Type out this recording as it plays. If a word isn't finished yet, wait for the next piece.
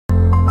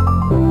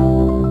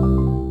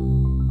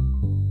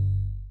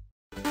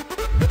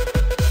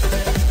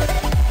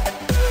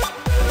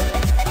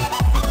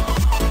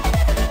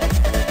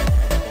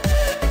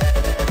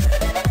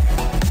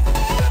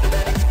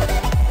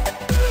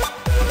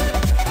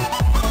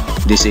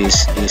This is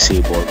AC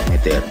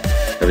voltmeter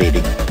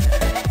reading.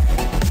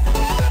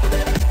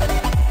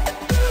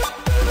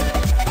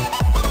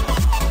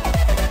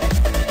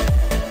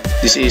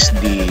 This is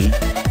the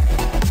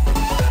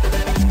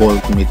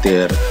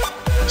voltmeter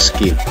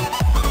scale.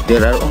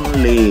 There are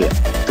only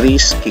 3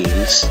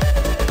 scales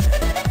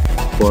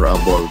for a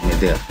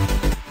voltmeter,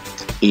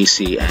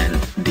 AC and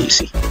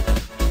DC.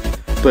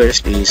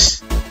 First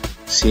is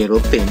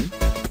 0-10,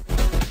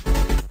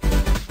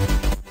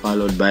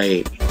 followed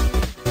by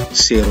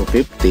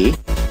 0-50,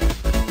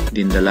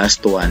 then the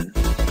last one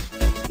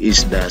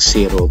is the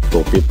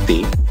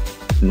 0-50,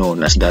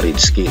 known as the reed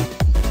scale.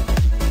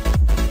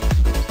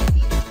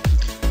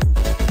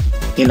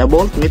 In a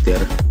voltmeter,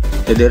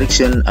 the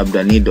direction of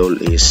the needle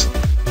is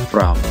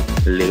from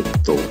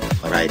left to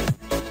right.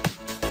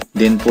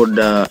 Then for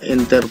the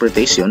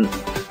interpretation,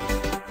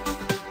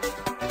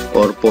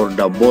 or for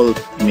the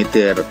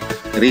voltmeter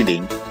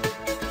reading,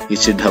 you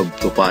should have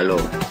to follow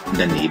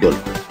the needle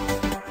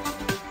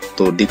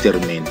to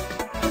determine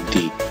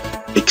the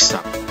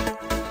exact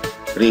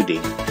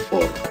reading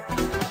or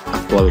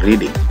actual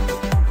reading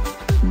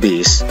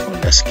based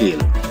on the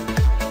scale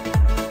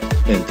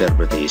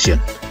interpretation.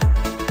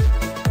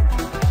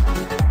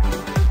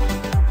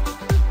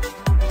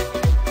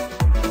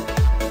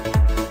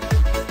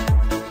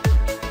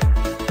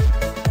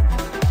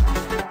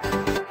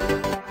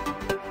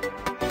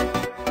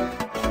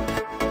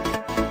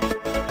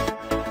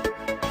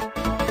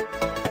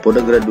 For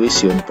the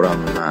graduation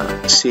from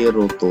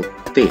 0 to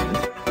 10,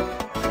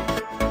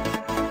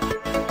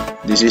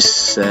 this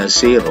is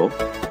 0,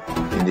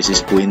 and this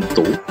is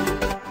 0.2,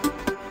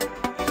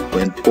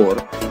 0.4,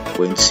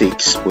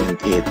 0.6,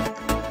 0.8,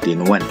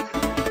 then 1,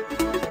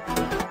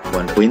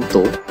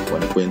 1.2,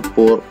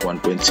 1.4,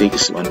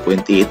 1.6,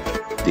 1.8,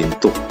 then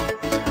 2,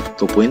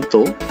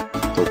 2.2,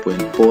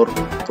 2.4,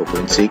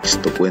 2.6,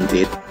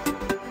 2.8,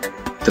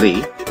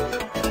 3,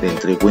 then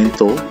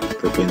 3.2,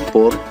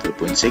 3.4,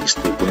 3.6,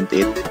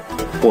 3.8,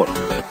 4,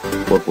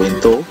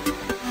 4.2,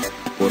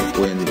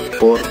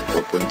 4.4,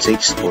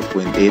 4.6,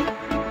 4.8,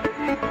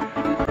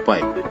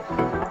 5,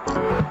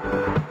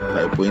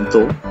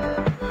 5.2,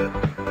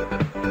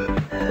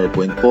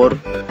 5.4,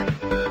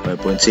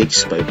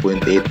 5.6,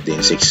 5.8,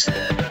 then 6,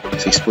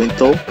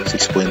 6.2,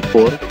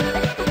 6.4,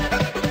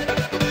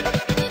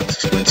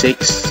 6.6,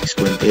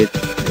 6.8,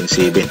 then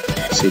 7,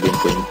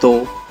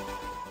 7.2,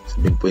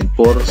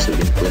 7.4,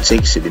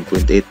 7.6,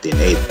 7.8, then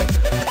 8,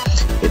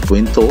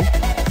 8.2,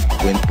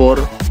 0.4,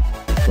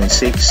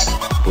 0.6,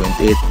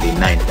 0.8, then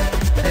 9,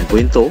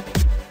 9.2,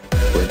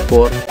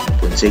 0.4,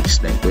 0.6,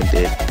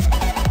 9.8,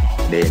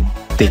 then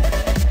 10.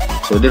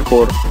 So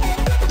therefore,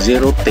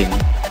 0-10,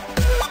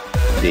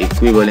 the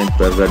equivalent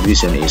per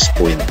graduation is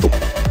 0.2.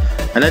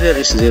 Another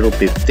is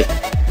 0-50.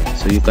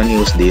 So you can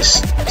use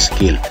this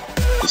scale.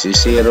 This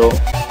is 0,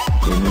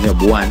 then we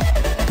have 1,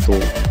 2,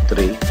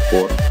 3,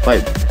 4,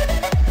 5.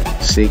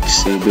 6,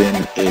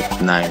 7,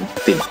 8, 9,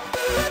 10,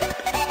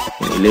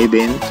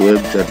 11,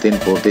 12, 13,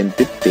 14,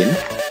 15,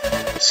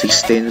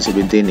 16,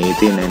 17,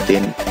 18,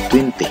 19,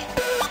 20,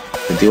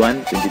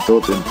 21,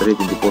 22, 23,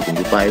 24,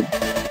 25,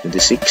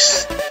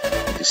 26,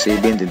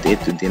 27, 28,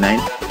 29,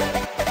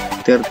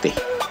 30,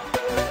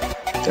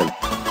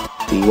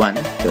 31,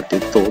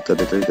 32,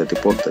 33,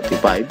 34,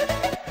 35,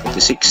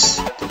 36,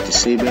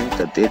 37,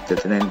 38,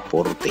 39,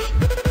 40.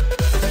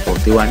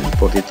 41,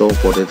 42,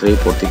 43,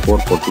 44,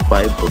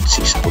 45,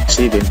 46,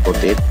 47,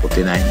 48,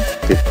 49,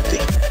 50.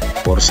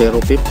 For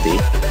 0-50,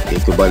 the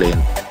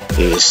equivalent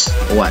is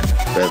 1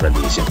 per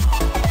graduation.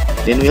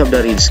 Then we have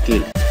the reed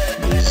scale,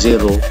 is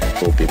 0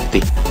 to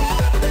 50.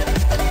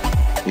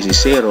 This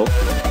is 0,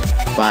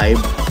 5,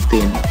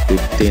 10,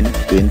 15,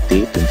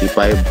 20,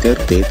 25,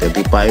 30,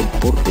 35,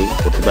 40,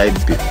 45,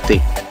 50,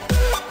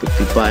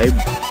 55,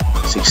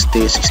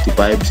 60,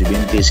 65,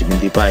 70,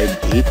 75,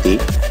 80,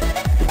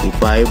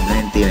 85,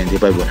 90,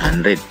 95,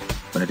 100,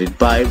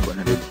 105,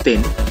 110,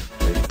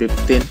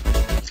 115,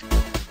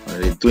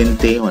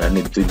 120,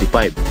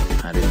 125,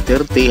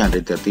 130,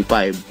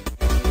 135,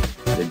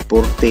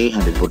 140,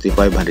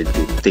 145,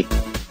 150,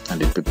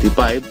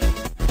 155,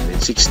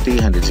 160,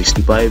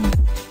 165,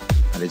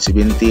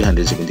 170,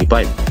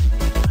 175,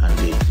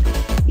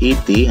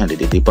 180,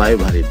 185,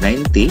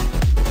 190,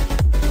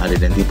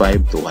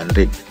 195,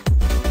 200,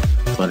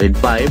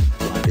 205,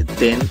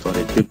 210,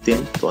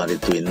 215,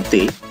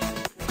 220,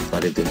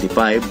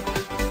 225,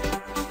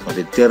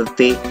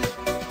 230,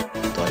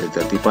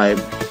 235,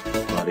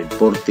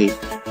 240,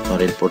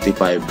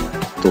 245,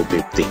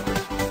 250.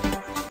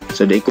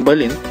 So the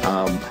equivalent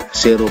of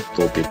 0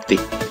 to 50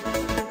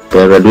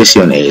 per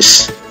graduation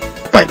is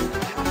 5.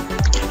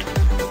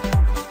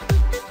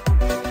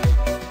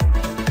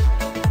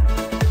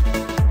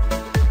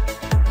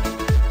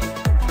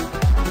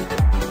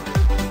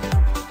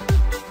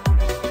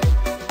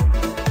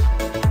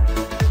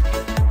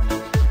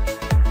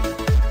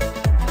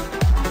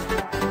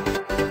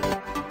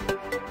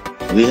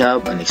 We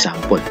have an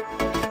example.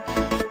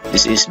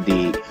 This is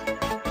the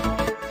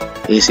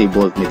AC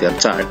voltmeter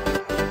chart.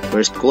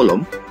 First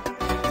column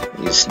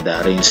is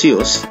the range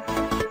used,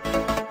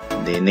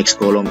 The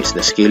next column is the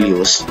skill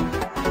use.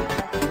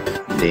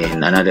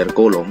 Then another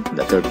column,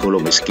 the third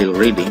column is skill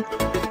reading.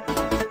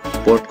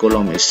 Fourth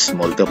column is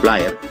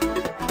multiplier.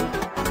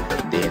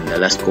 Then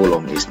the last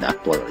column is the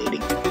actual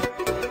reading.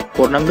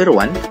 For number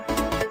 1,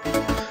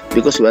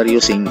 because we are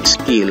using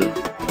skill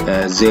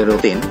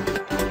 0-10,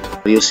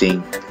 we're using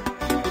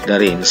the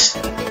range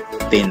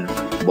 10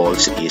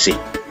 volts AC.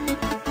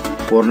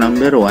 For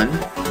number 1,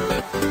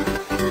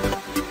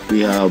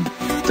 we have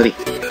 3,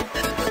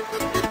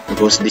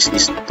 because this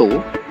is 2,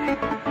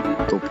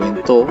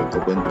 2.2,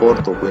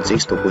 2.4,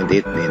 2.6,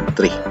 2.8, then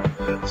 3.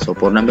 So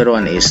for number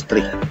 1 is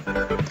 3.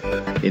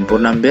 Then for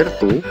number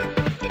 2,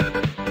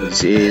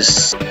 which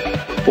is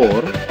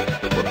 4,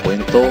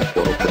 4.2,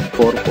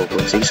 4.4,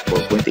 4.6,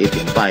 4.8,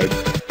 and 5,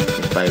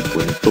 and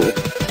 5.2,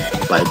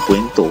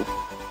 5.2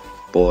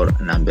 for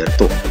number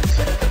 2.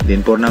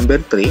 Then for number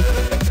 3,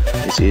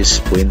 this is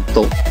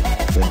 0.2,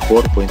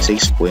 0.4,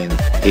 0.6,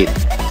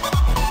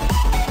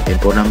 0.8. Then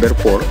for number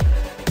 4,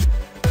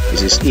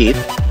 this is 8,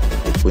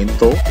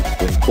 8.2,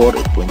 8.4,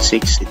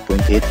 8.6,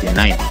 8.8, and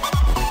 9.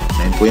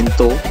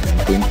 9.2,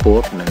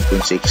 9.4,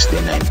 9.6,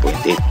 then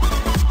 9.8.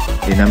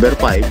 Then number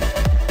 5,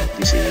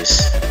 this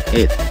is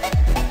 8.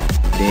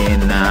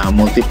 Then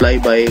multiply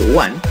by 1.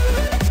 1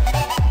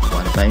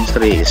 times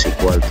 3 is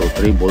equal to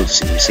 3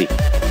 volts AC.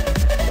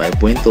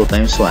 5.2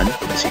 times 1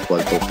 is equal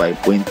to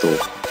 5.2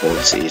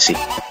 volts AC.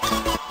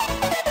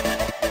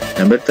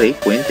 Number 3,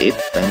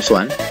 0.8 times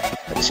 1,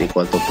 that is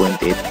equal to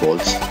 0.8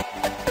 volts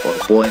or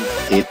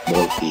 0.8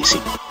 volt AC.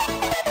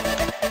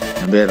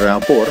 Number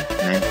 4,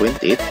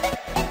 9.8,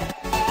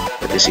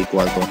 that is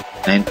equal to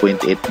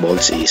 9.8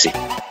 volts AC.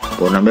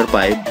 For number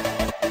 5,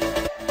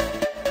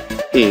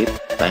 8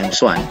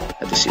 times 1,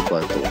 that is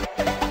equal to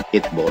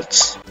 8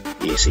 volts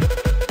AC.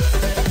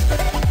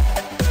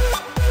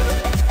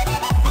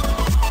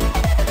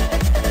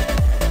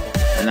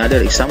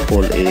 Another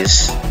example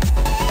is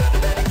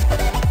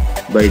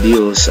by the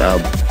use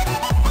of,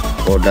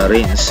 or the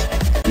range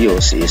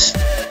use is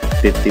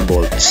 50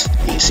 volts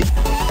AC.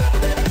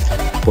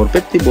 For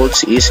 50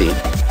 volts AC,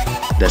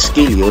 the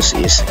skill use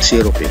is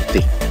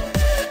 0.50.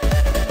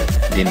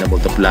 Then the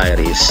multiplier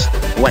is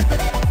 1.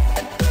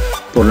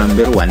 For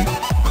number 1,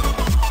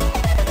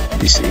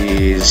 this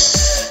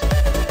is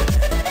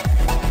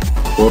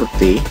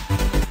 40,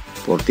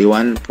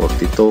 41,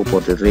 42,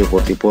 43,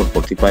 44,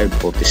 45,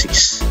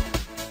 46.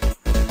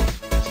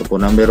 So for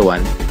number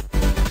 1,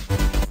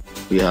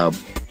 we have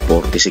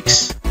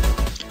 46.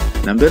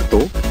 Number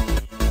 2,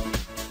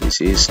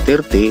 this is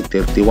 30,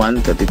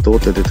 31, 32,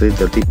 33,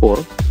 34,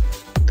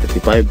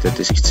 35,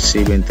 36,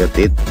 37,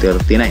 38,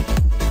 39.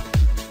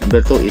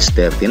 Number 2 is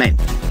 39.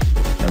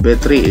 Number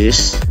 3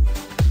 is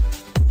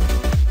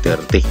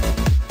 30.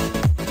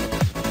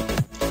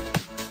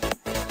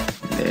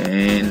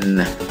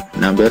 Then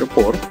number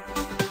 4.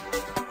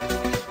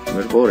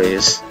 Number 4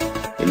 is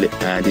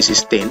this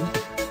is 10.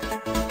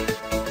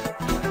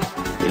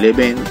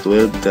 11,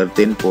 12,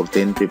 13,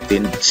 14,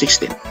 15,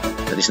 16.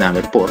 That is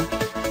number 4.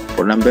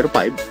 For number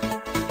 5,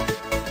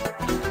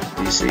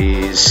 this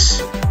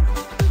is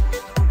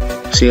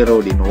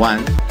 0, then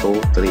 1,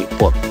 2, 3,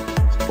 4.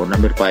 For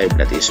number 5,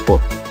 that is 4.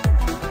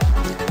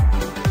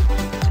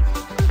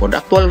 For the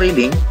actual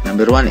reading,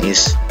 number 1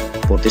 is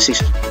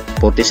 46.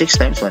 46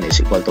 times 1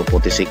 is equal to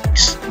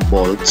 46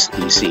 volts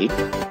AC.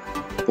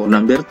 For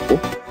number 2,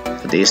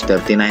 that is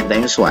 39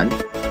 times 1.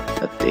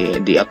 That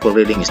the actual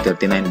reading is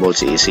 39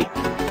 volts AC.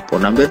 For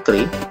number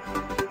 3,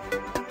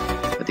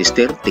 that is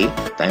 30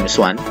 times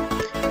 1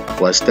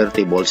 equals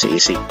 30 volts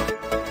AC.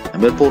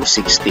 Number 4,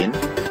 16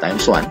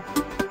 times 1,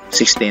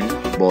 16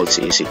 volts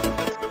AC.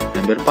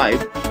 Number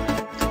 5,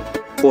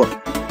 4.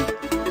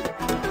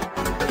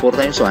 4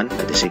 times 1,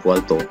 that is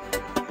equal to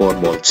 4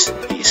 volts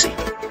AC.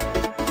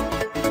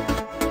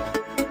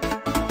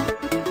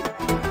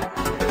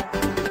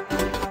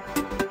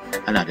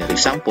 Another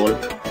example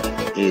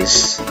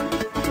is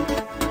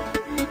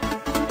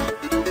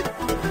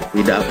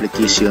with the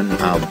application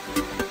of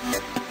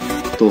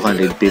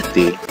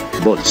 250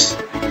 volts,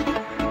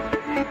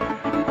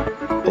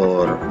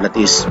 or that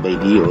is by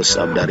the use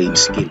of the range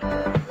skill.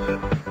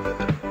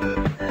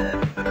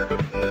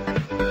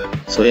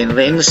 So in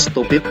range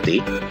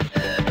 250,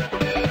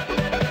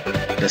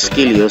 the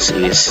skill use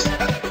is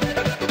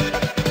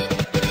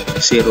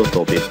 0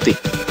 to 50.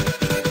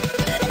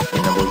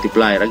 And the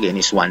multiplier again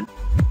is 1.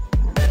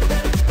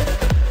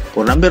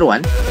 For number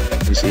 1,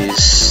 this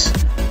is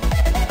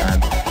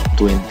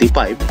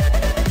 25,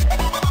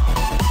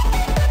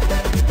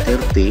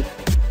 30, and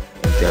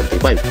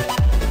 35.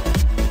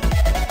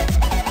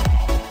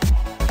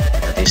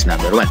 That is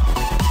number 1.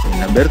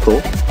 And number 2,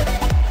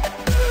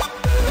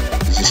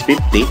 this is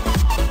 50,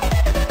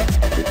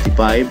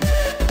 55,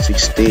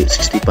 60,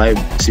 65,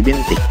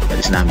 70.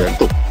 That is number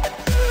 2.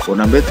 For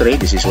number 3,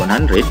 this is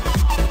 100,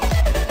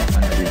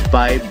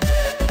 105,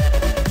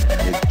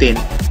 110,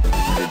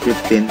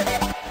 115,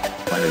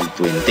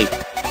 120.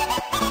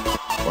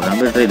 For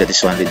number 3, that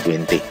is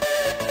 120.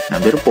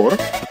 Number 4,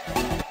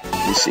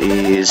 this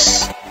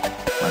is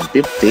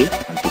 150,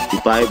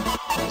 155,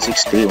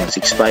 160,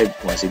 165,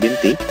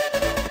 170,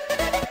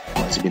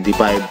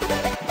 75,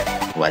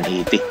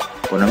 180.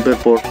 For number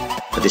 4,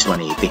 that is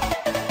 180.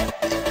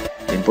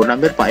 Then for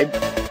number 5,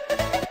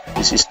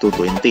 this is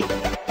 220.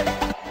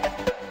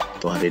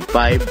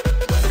 205,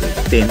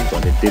 210,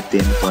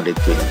 215,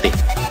 220.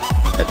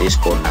 That is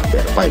for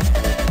number 5.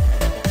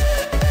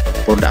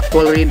 For the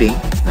actual reading,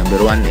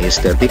 number 1 is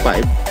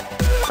 35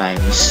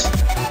 times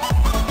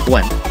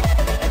 1.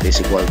 That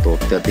is equal to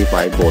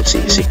 35 volts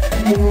AC.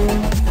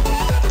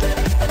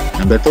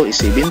 Number 2 is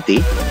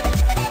 70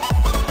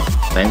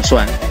 times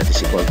 1. That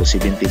is equal to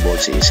 70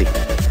 volts AC.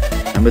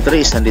 Number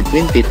 3 is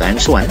 120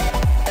 times 1.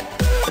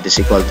 That is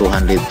equal to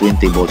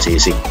 120 volts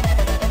AC.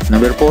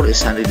 Number 4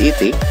 is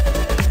 180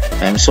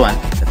 times 1.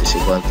 That is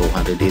equal to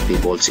 180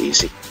 volts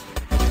AC.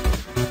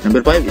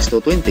 Number 5 is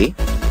 220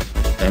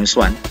 times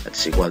 1. That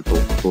is equal to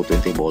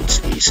 220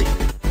 volts AC.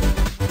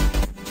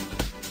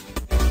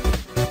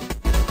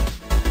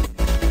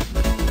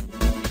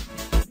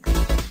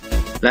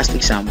 Last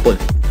example.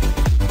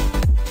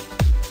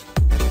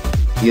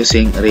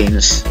 Using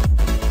range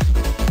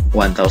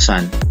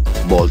 1000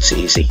 volts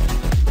AC.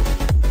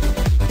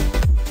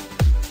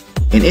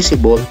 In AC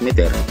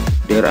voltmeter,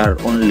 there are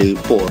only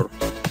 4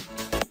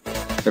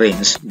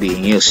 range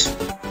being used.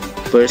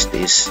 First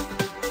is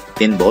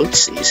 10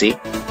 volts AC,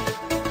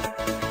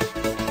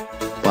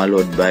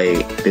 followed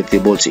by 50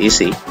 volts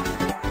AC,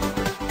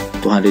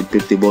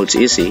 250 volts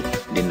AC,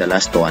 then the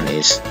last one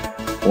is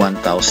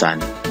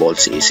 1000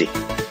 volts AC.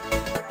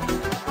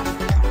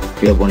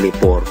 We have only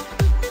 4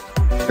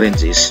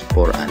 ranges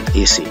for an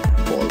AC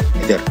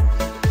voltmeter.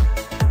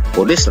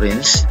 For this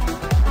range,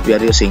 we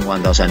are using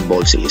 1000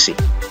 volts AC.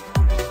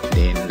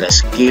 Then the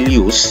scale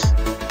use,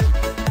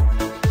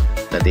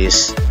 that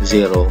is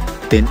 0,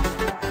 10.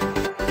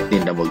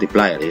 Then the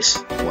multiplier is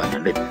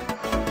 100.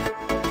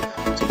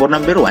 So for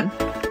number 1,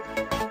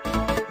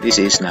 this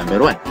is number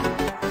 1.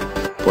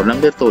 For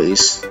number 2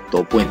 is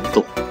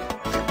 2.2.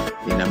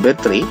 Then number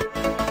 3,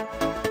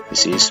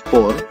 this is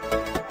 4,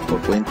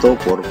 4.2,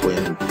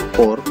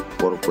 4.4,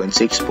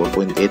 4.6,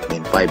 4.8,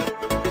 then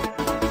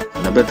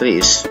 5. Number 3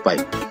 is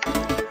 5.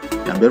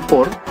 Number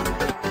 4,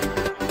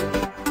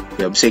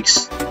 we have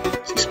 6,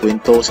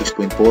 6.2,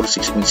 6.4,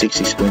 6.6,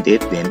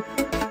 6.8, then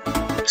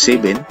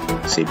 7,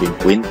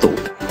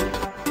 7.2.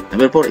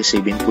 Number 4 is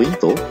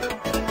 7.2.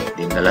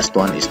 Then the last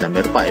one is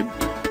number 5.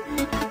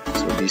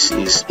 So this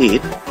is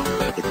 8,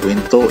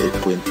 8.2,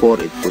 8.4,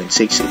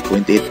 8.6,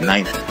 8.8,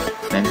 9,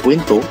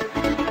 9.2,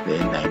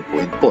 then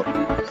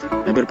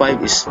 9.4. Number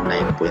 5 is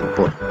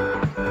 9.4.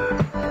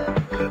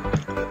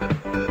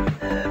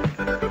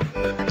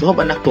 To have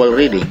an actual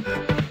reading,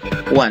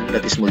 1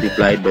 that is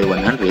multiplied by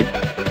 100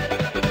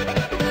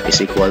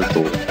 is equal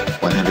to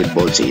 100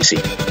 volts AC.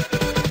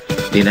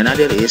 Then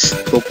another is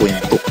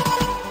 2.2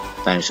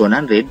 times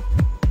 100,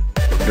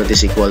 that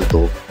is equal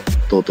to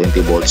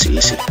 220 volts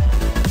AC.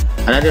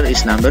 Another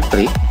is number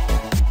 3, 5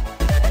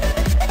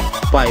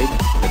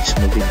 that is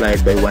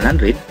multiplied by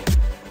 100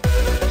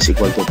 is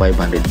equal to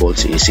 500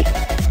 volts AC.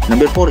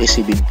 Number 4 is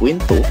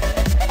 7.2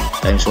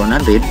 times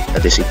 100,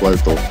 that is equal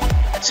to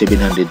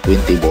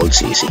 720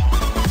 volts AC.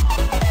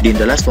 Then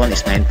the last one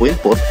is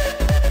 9.4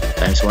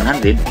 times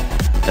 100,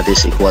 that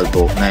is equal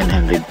to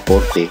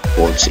 940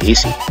 volts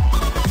AC.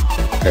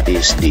 That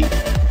is the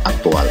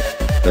actual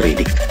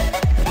reading.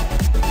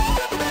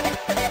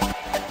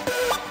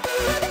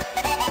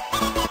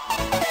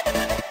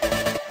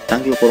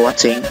 Thank you for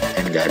watching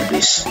and God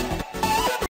bless.